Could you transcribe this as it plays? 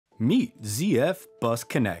Meet ZF Bus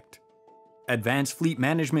Connect, advanced fleet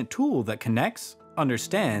management tool that connects,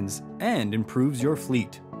 understands, and improves your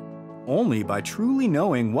fleet. Only by truly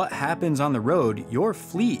knowing what happens on the road, your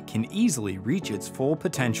fleet can easily reach its full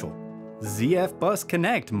potential. ZF Bus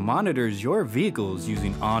Connect monitors your vehicles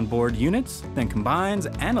using onboard units, then combines,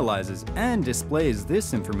 analyzes, and displays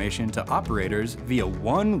this information to operators via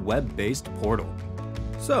one web-based portal.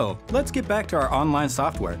 So, let's get back to our online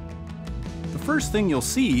software. The first thing you'll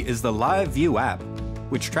see is the Live View app,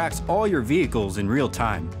 which tracks all your vehicles in real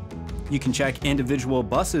time. You can check individual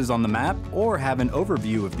buses on the map or have an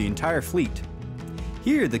overview of the entire fleet.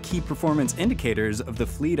 Here, the key performance indicators of the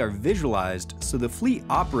fleet are visualized so the fleet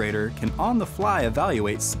operator can on the fly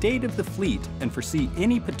evaluate state of the fleet and foresee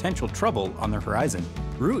any potential trouble on the horizon.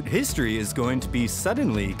 Route history is going to be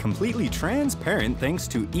suddenly completely transparent thanks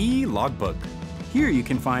to eLogbook. Here you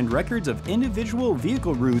can find records of individual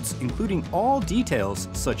vehicle routes, including all details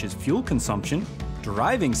such as fuel consumption,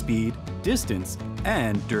 driving speed, distance,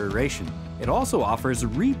 and duration. It also offers a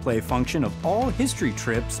replay function of all history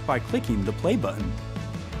trips by clicking the play button.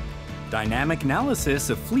 Dynamic analysis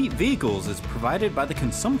of fleet vehicles is provided by the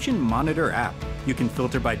Consumption Monitor app. You can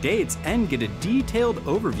filter by dates and get a detailed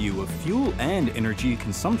overview of fuel and energy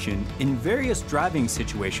consumption in various driving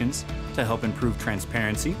situations to help improve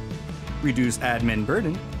transparency, reduce admin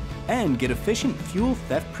burden, and get efficient fuel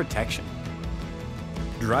theft protection.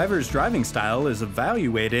 Driver's driving style is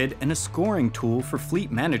evaluated in a scoring tool for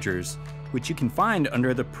fleet managers, which you can find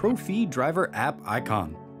under the Profi Driver app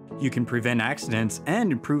icon. You can prevent accidents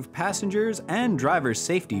and improve passengers and drivers'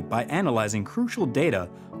 safety by analyzing crucial data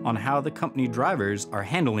on how the company drivers are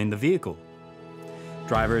handling the vehicle.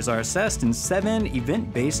 Drivers are assessed in 7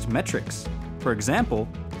 event-based metrics. For example,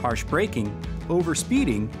 harsh braking,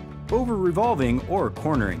 overspeeding, over-revolving, or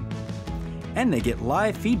cornering. And they get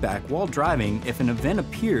live feedback while driving if an event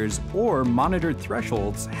appears or monitored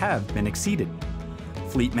thresholds have been exceeded.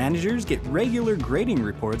 Fleet managers get regular grading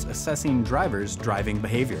reports assessing drivers' driving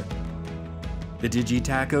behavior. The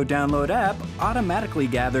Digitaco Download app automatically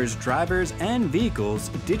gathers drivers' and vehicles'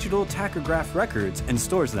 digital tachograph records and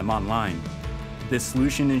stores them online. This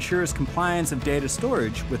solution ensures compliance of data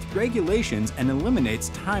storage with regulations and eliminates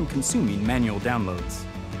time-consuming manual downloads.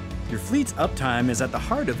 Your fleet's uptime is at the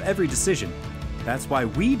heart of every decision. That's why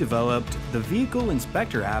we developed the Vehicle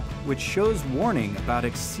Inspector app, which shows warning about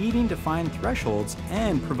exceeding defined thresholds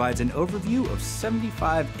and provides an overview of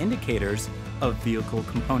 75 indicators of vehicle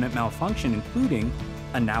component malfunction, including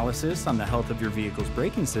analysis on the health of your vehicle's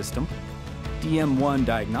braking system, DM1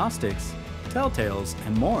 diagnostics, telltales,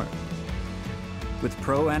 and more. With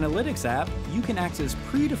Pro Analytics app, you can access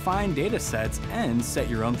predefined data sets and set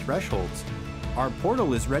your own thresholds. Our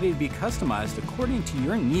portal is ready to be customized according to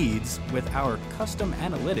your needs with our custom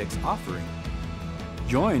analytics offering.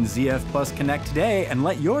 Join ZF Bus Connect today and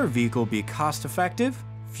let your vehicle be cost-effective,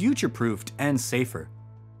 future-proofed, and safer.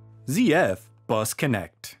 ZF Bus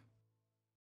Connect.